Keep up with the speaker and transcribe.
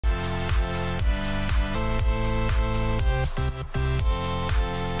Hi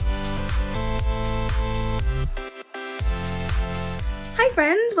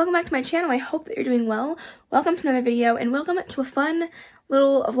friends, welcome back to my channel. I hope that you're doing well. Welcome to another video and welcome to a fun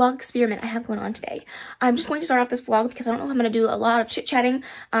little vlog experiment I have going on today. I'm just going to start off this vlog because I don't know if I'm going to do a lot of chit-chatting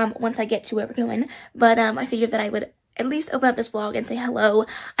once I get to where we're going, but I figured that I would at least open up this vlog and say hello.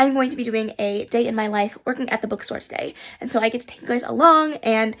 I'm going to be doing a day in my life working at the bookstore today, and so I get to take you guys along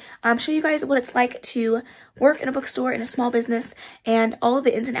and show you guys what it's like to work in a bookstore in a small business and all of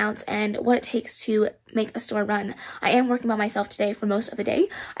the ins and outs and what it takes to make a store run. I am working by myself today for most of the day.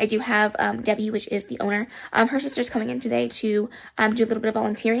 I do have Debbie, which is the owner. Her sister's coming in today to do a little bit of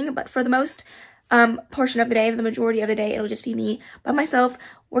volunteering, but for the most portion of the day, the majority of the day, it'll just be me by myself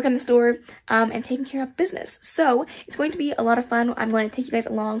working the store and taking care of business. So it's going to be a lot of fun. I'm going to take you guys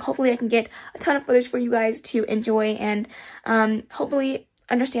along. Hopefully I can get a ton of footage for you guys to enjoy and hopefully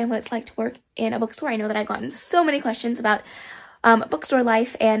understand what it's like to work in a bookstore. I know that I've gotten so many questions about bookstore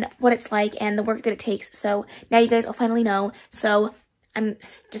life and what it's like and the work that it takes. So now you guys will finally know. So I'm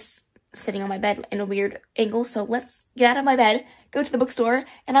just sitting on my bed in a weird angle. So let's get out of my bed, go to the bookstore,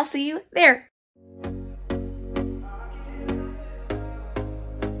 and I'll see you there.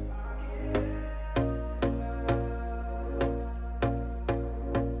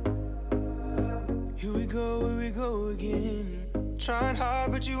 Here we go again. Trying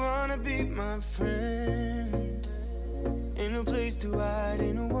hard, but you wanna be my friend. Ain't no place to hide,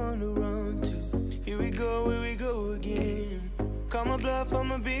 ain't no one to run to. Here we go again. Call my bluff,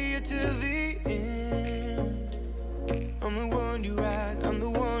 I'ma be here till the end. I'm the one you ride, I'm the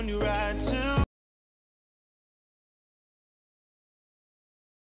one you ride to.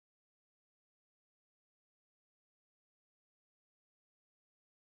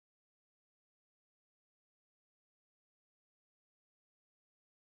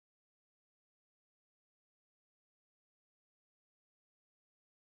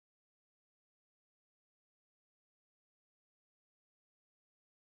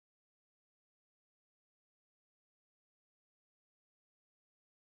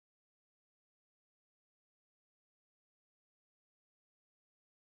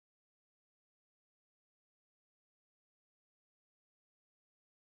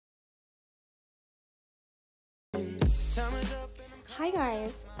 Hi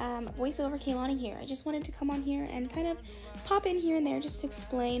guys, voiceover Kaylani here. I just wanted to come on here and kind of pop in here and there just to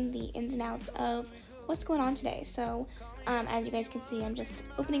explain the ins and outs of what's going on today. So, as you guys can see, I'm just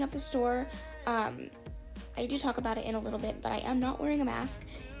opening up the store. I do talk about it in a little bit, but I am not wearing a mask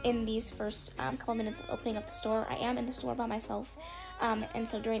in these first couple minutes of opening up the store. I am in the store by myself, and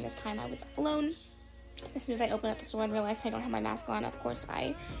so during this time I was alone. As soon as I opened up the store and realized I don't have my mask on, of course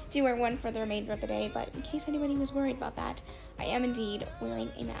I do wear one for the remainder of the day, but in case anybody was worried about that, I am indeed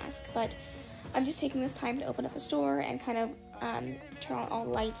wearing a mask. But I'm just taking this time to open up the store and kind of turn on all the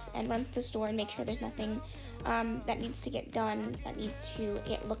lights and run through the store and make sure there's nothing that needs to get done, that needs to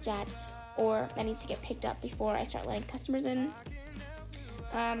get looked at, or that needs to get picked up before I start letting customers in.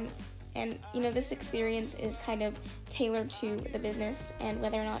 And you know, this experience is kind of tailored to the business and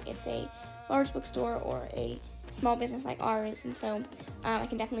whether or not it's a large bookstore or a small business like ours, and so I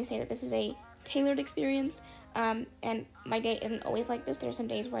can definitely say that this is a tailored experience, and my day isn't always like this. There are some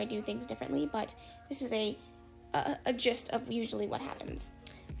days where I do things differently, but this is a gist of usually what happens.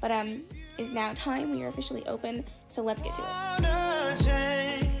 But it's now time. We are officially open, so let's get to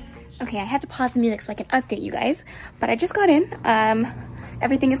it. Okay, I had to pause the music so I can update you guys, but I just got in.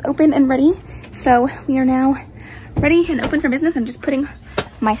 Everything is open and ready, so we are now ready and open for business. I'm just putting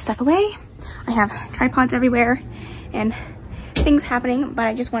my stuff away. I have tripods everywhere and things happening, but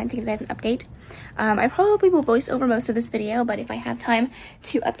I just wanted to give you guys an update. I probably will voice over most of this video, but if I have time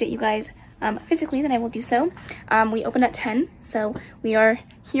to update you guys physically, then I will do so. We opened at 10, so we are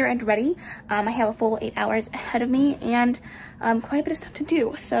here and ready. I have a full 8 hours ahead of me and quite a bit of stuff to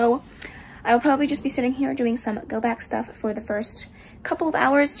do. So I will probably just be sitting here doing some go back stuff for the first couple of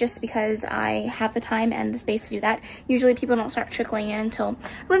hours just because I have the time and the space to do that. Usually people don't start trickling in until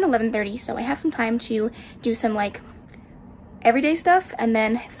around 11:30, so I have some time to do some like everyday stuff, and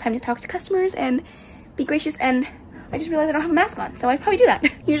then it's time to talk to customers and be gracious. And I just realized I don't have a mask on, so I'd probably do that.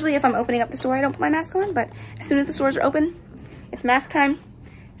 Usually if I'm opening up the store, I don't put my mask on, but as soon as the stores are open, it's mask time.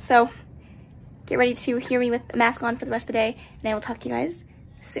 So get ready to hear me with a mask on for the rest of the day, and I will talk to you guys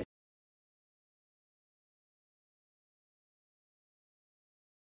soon.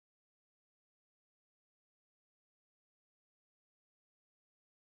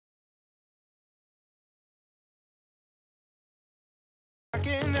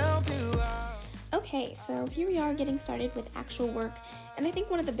 Okay, so here we are getting started with actual work, and I think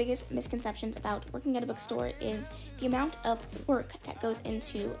one of the biggest misconceptions about working at a bookstore is the amount of work that goes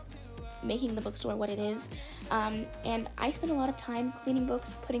into making the bookstore what it is. And I spend a lot of time cleaning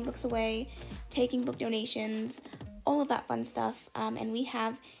books, putting books away, taking book donations, all of that fun stuff, and we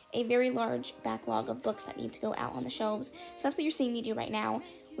have a very large backlog of books that need to go out on the shelves. So that's what you're seeing me do right now.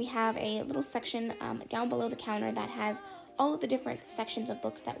 We have a little section down below the counter that has all of the different sections of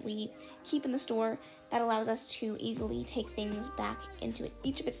books that we keep in the store that allows us to easily take things back into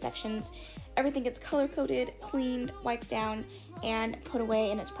each of its sections. Everything gets color-coded, cleaned, wiped down, and put away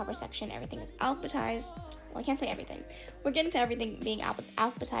in its proper section. Everything is alphabetized. Well, I can't say everything. We're getting to everything being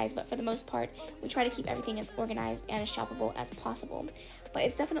alphabetized, but for the most part, we try to keep everything as organized and as shoppable as possible. But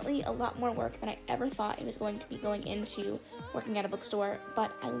it's definitely a lot more work than I ever thought it was going to be going into working at a bookstore,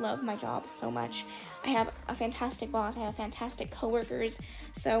 but I love my job so much. I have a fantastic boss, I have fantastic coworkers,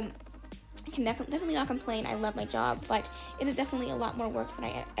 so I can definitely not complain. I love my job, but it is definitely a lot more work than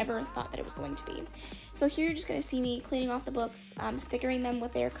I ever thought that it was going to be. So here you're just going to see me cleaning off the books, stickering them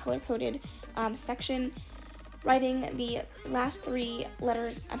with their color-coded section, writing the first 3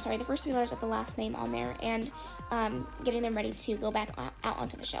 letters of the last name on there, and getting them ready to go back out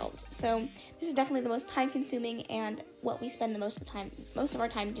onto the shelves. So this is definitely the most time-consuming, and what we spend most of our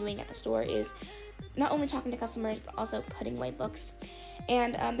time doing at the store is not only talking to customers, but also putting away books.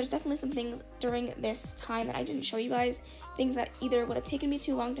 And there's definitely some things during this time that I didn't show you guys, things that either would have taken me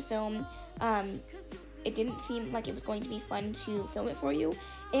too long to film, it didn't seem like it was going to be fun to film it for you,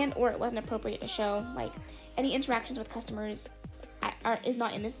 or it wasn't appropriate to show. Like, any interactions with customers is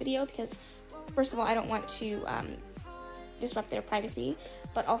not in this video because, first of all, I don't want to disrupt their privacy,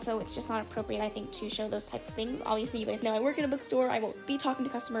 but also it's just not appropriate, I think, to show those type of things. Obviously, you guys know I work in a bookstore, I will be talking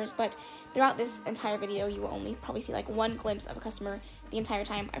to customers, but throughout this entire video, you will only probably see like one glimpse of a customer the entire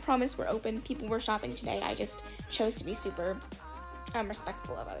time. I promise we're open, people were shopping today, I just chose to be super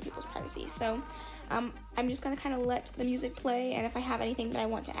respectful of other people's privacy. So I'm just gonna kind of let the music play, and if I have anything that I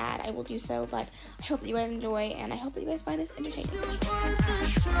want to add, I will do so, but I hope that you guys enjoy, and I hope that you guys find this entertaining.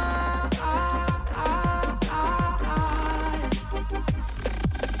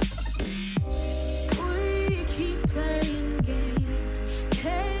 We keep playing games,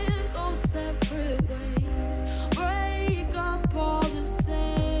 can't go separate ways, break up all the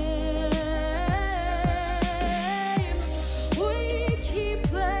same. We keep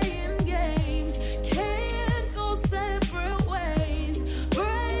playing games, can't go separate ways,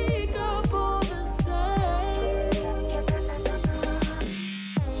 break up all the same.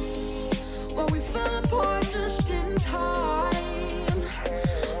 Well, we fell apart just in time.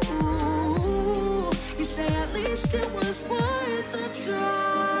 Ooh, you say at least it was worth the try.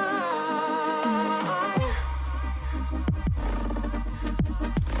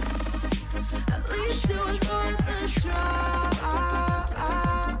 At least it was worth the try.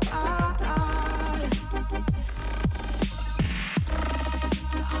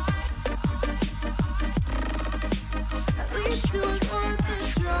 At least it was worth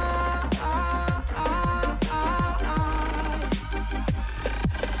the try.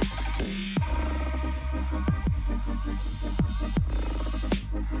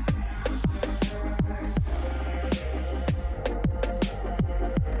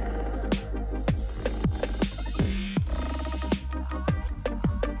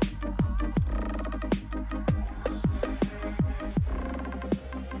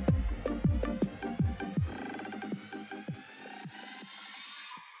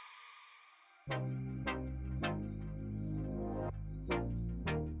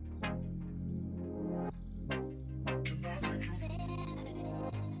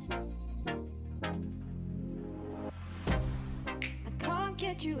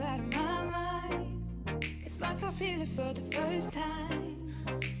 Get you out of my mind. It's like I feel it for the first time.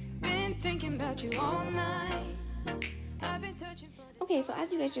 Been thinking about you all night. I've been searching for this. Okay, so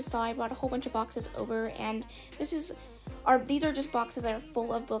as you guys just saw, I brought a whole bunch of boxes over, and these are just boxes that are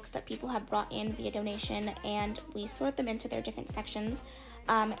full of books that people have brought in via donation, and we sort them into their different sections.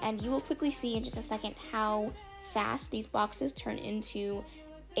 And you will quickly see in just a second how fast these boxes turn into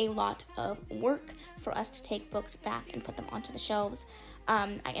a lot of work for us to take books back and put them onto the shelves.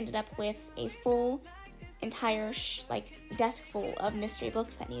 I ended up with a full entire desk full of mystery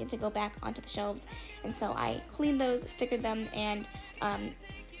books that needed to go back onto the shelves, and so I cleaned those, stickered them, and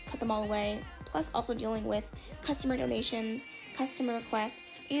put them all away, plus also dealing with customer donations, customer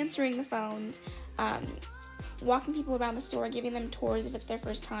requests, answering the phones, walking people around the store, giving them tours if it's their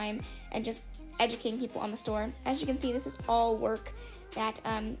first time, and just educating people on the store. As you can see, this is all work that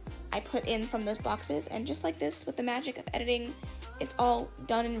I put in from those boxes, and just like this, with the magic of editing, it's all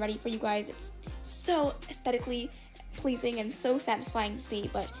done and ready for you guys. It's so aesthetically pleasing and so satisfying to see,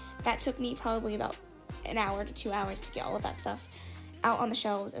 but that took me probably about an hour to 2 hours to get all of that stuff out on the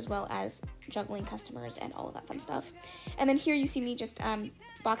shelves, as well as juggling customers and all of that fun stuff. And then here you see me just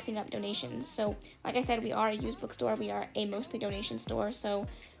boxing up donations. So like I said, we are a used bookstore. We are a mostly donation store, so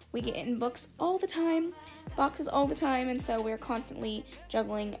we get in books all the time, boxes all the time, and so we're constantly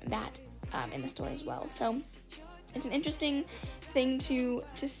juggling that in the store as well. So it's an interesting thing to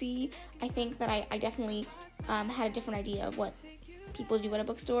see. I think that I definitely had a different idea of what people do at a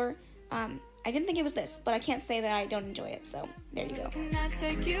bookstore. I didn't think it was this, but I can't say that I don't enjoy it, so there you go. Can I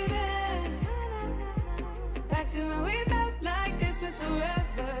take you there? Back to when we felt like this was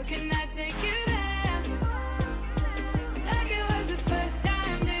forever. Can I take you there? Like it was the first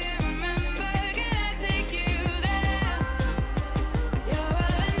time, do you remember? Can I take you there? You're all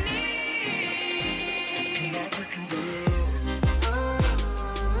I need. Can I take you there?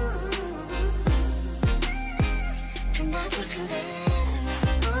 Can I take you there?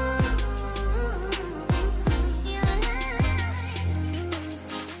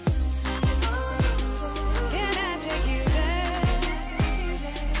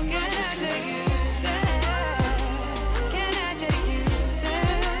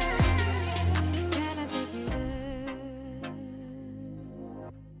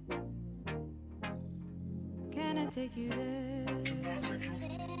 Take you there.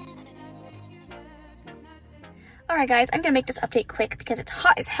 Alright guys, I'm gonna make this update quick because it's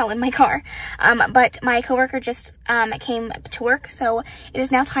hot as hell in my car. But my coworker just came to work, so it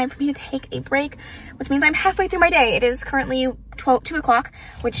is now time for me to take a break, which means I'm halfway through my day. It is currently 2 o'clock,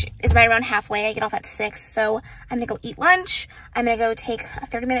 which is right around halfway. I get off at 6, so I'm gonna go eat lunch. I'm gonna go take a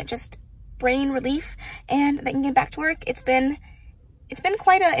 30-minute just brain relief, and then get back to work. It's been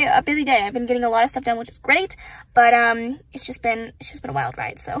quite a busy day. I've been getting a lot of stuff done, which is great, but it's just been a wild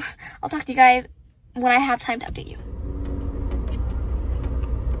ride. So I'll talk to you guys when I have time to update you.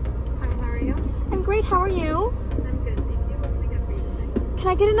 Hi, how are you? I'm great. How are you? I'm good, thank you. What can I get for you today? Can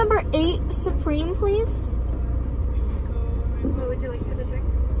I get a number 8 Supreme, please? What would you like for the drink?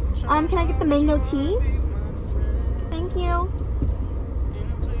 Can I get the mango tea? Thank you.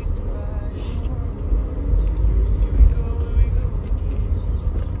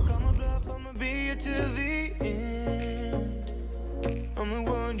 Till the end, I'm the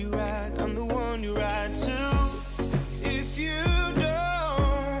one you ride, I'm the one you ride to. If you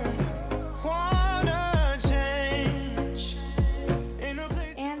don't wanna change, ain't no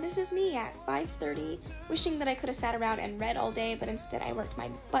place. And this is me at 5:30, wishing that I could have sat around and read all day, but instead I worked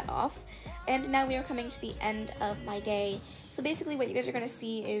my butt off. And now we are coming to the end of my day. So basically what you guys are going to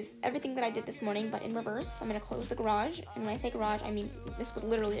see is everything that I did this morning, but in reverse. I'm going to close the garage, and when I say garage, I mean this was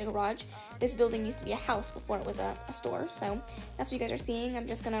literally a garage. This building used to be a house before it was a store, so that's what you guys are seeing. I'm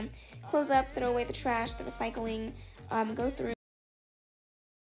just going to close up, throw away the trash, the recycling, go through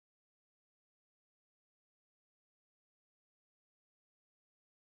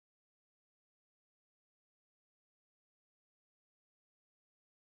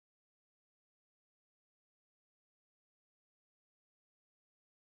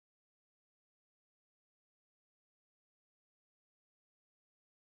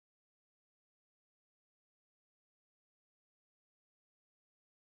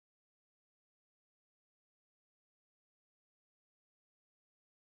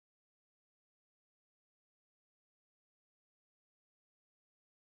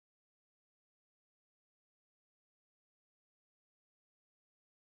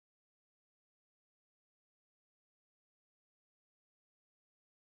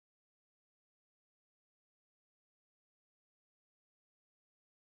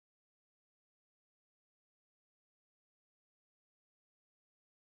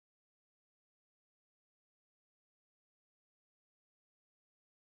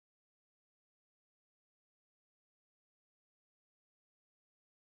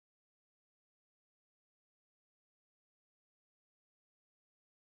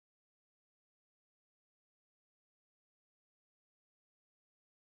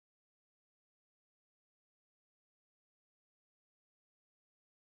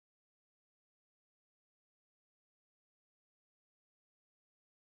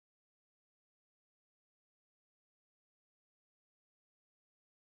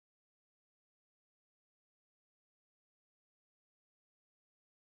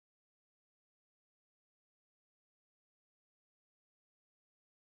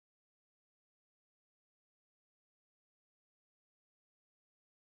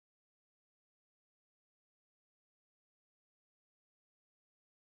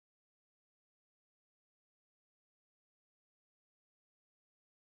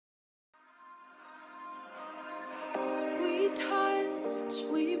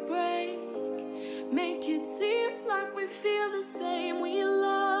Make it seem like we feel the same. We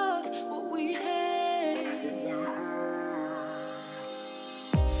love what we hate.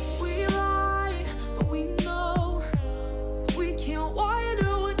 We lie, but we know we can't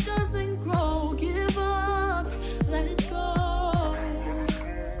water what doesn't grow. Give up, let it go.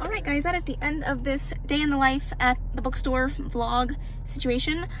 Alright guys, that is the end of this day in the life at the bookstore vlog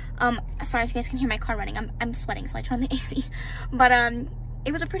situation. Sorry if you guys can hear my car running. I'm sweating, so I turned on the AC. But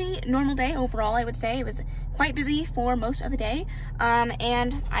it was a pretty normal day overall, I would say. It was quite busy for most of the day,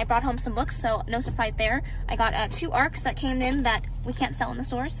 and I brought home some books, so no surprise there. I got 2 ARCs that came in that we can't sell in the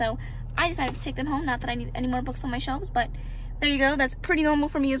store, so I decided to take them home. Not that I need any more books on my shelves, but there you go. That's pretty normal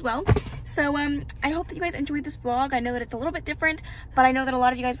for me as well. So I hope that you guys enjoyed this vlog. I know that it's a little bit different, but I know that a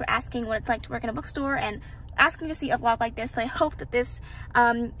lot of you guys were asking what it's like to work in a bookstore and asking to see a vlog like this, so I hope that this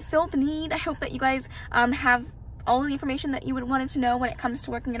filled the need. I hope that you guys have all of the information that you would wanted to know when it comes to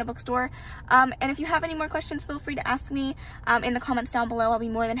working in a bookstore. And if you have any more questions, feel free to ask me in the comments down below. I'll be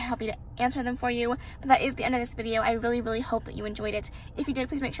more than happy to answer them for you. But that is the end of this video. I really hope that you enjoyed it. If you did,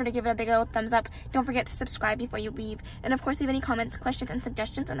 please make sure to give it a big old thumbs up. Don't forget to subscribe before you leave. And of course, leave any comments, questions, and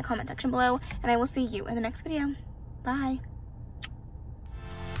suggestions in the comment section below. And I will see you in the next video. Bye.